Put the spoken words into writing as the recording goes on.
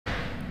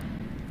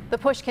The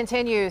push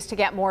continues to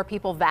get more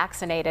people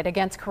vaccinated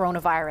against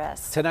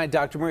coronavirus. Tonight,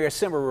 Dr. Maria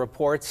Simbra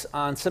reports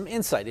on some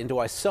insight into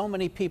why so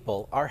many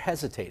people are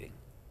hesitating.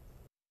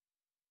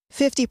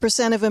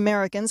 50% of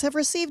Americans have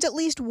received at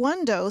least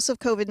one dose of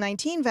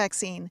COVID-19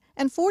 vaccine,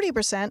 and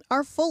 40%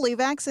 are fully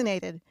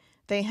vaccinated.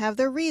 They have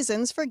their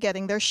reasons for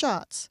getting their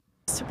shots.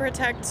 To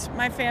protect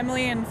my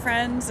family and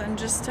friends and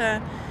just to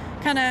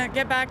kind of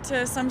get back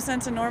to some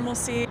sense of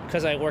normalcy.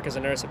 Because I work as a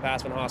nurse at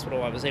Passman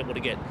Hospital, I was able to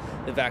get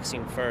the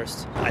vaccine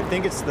first. I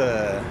think it's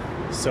the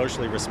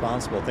socially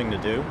responsible thing to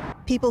do.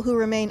 People who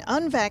remain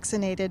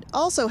unvaccinated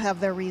also have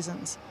their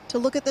reasons. To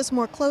look at this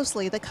more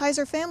closely, the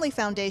Kaiser Family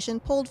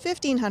Foundation polled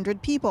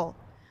 1,500 people.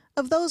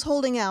 Of those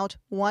holding out,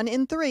 1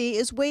 in 3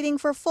 is waiting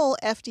for full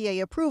FDA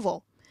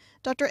approval.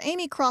 Dr.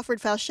 Amy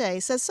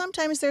Crawford-Fauché says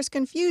sometimes there's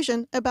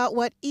confusion about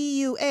what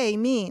EUA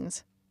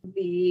means.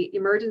 The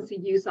emergency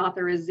use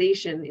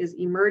authorization is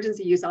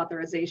emergency use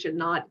authorization,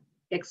 not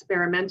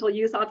experimental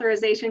use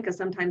authorization, because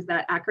sometimes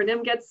that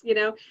acronym gets,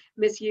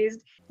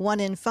 misused. 1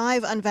 in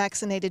 5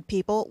 unvaccinated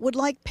people would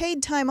like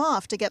paid time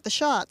off to get the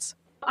shots.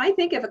 I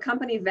think if a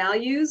company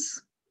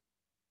values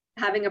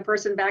having a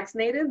person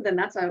vaccinated, then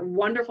that's a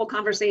wonderful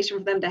conversation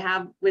for them to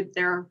have with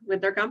their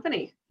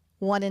company.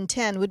 1 in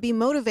 10 would be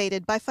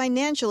motivated by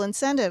financial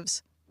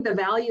incentives. The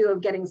value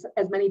of getting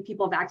as many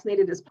people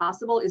vaccinated as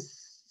possible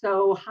is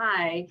so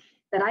high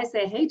that I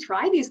say, hey,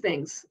 try these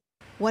things.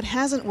 What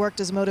hasn't worked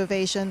as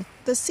motivation,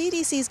 the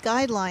CDC's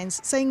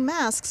guidelines saying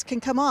masks can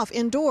come off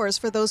indoors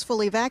for those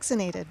fully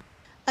vaccinated.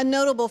 A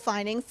notable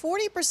finding,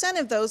 40%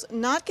 of those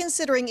not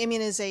considering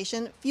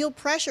immunization feel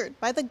pressured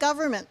by the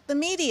government, the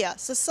media,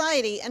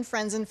 society, and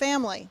friends and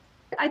family.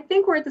 I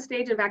think we're at the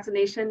stage of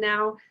vaccination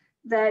now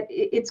that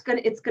it's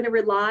going to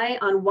rely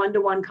on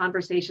one-to-one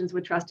conversations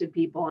with trusted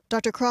people.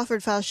 Dr.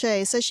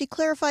 Crawford-Fauché says she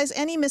clarifies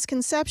any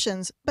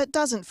misconceptions, but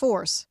doesn't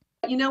force.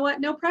 You know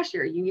what? No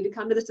pressure. You need to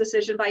come to this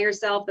decision by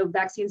yourself. The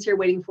vaccine's here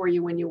waiting for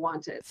you when you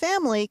want it.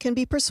 Family can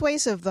be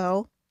persuasive,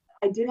 though.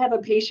 I did have a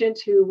patient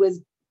who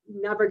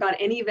never got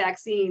any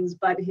vaccines,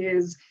 but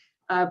his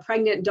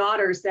pregnant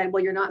daughter said,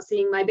 well, you're not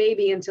seeing my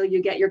baby until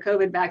you get your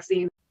COVID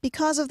vaccine.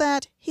 Because of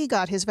that, he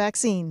got his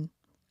vaccine.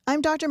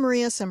 I'm Dr.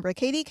 Maria Simbra,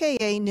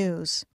 KDKA News.